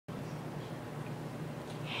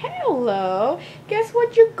Hello. Guess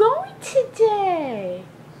what you're going today?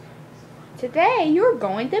 Today you're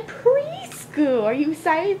going to preschool. Are you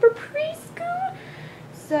excited for preschool?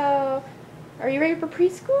 So, are you ready for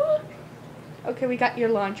preschool? Okay, we got your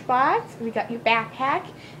lunchbox, we got your backpack,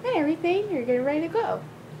 and everything. You're getting ready to go.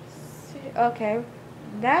 Okay,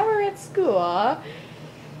 now we're at school.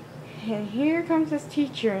 And here comes this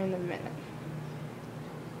teacher in a minute.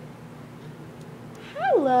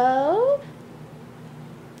 Hello.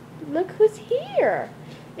 Look who's here.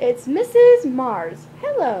 It's Mrs. Mars.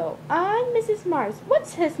 Hello, I'm Mrs. Mars.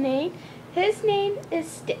 What's his name? His name is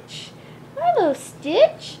Stitch. Hello,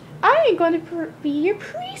 Stitch. I am going to be your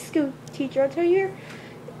preschool teacher until you're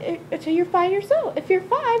 5 years old. If you're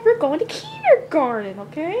 5, we're going to kindergarten,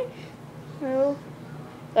 okay? So,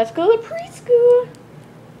 let's go to preschool.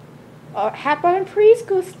 Hop on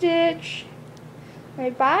preschool, Stitch.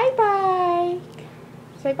 Say bye-bye.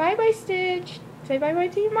 Say bye-bye, Stitch. Say bye-bye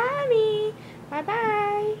to your mommy.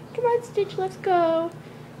 Bye-bye. Come on, Stitch, let's go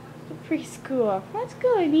to preschool. Let's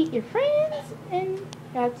go and meet your friends and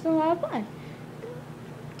have a lot of fun.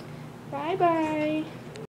 Bye-bye.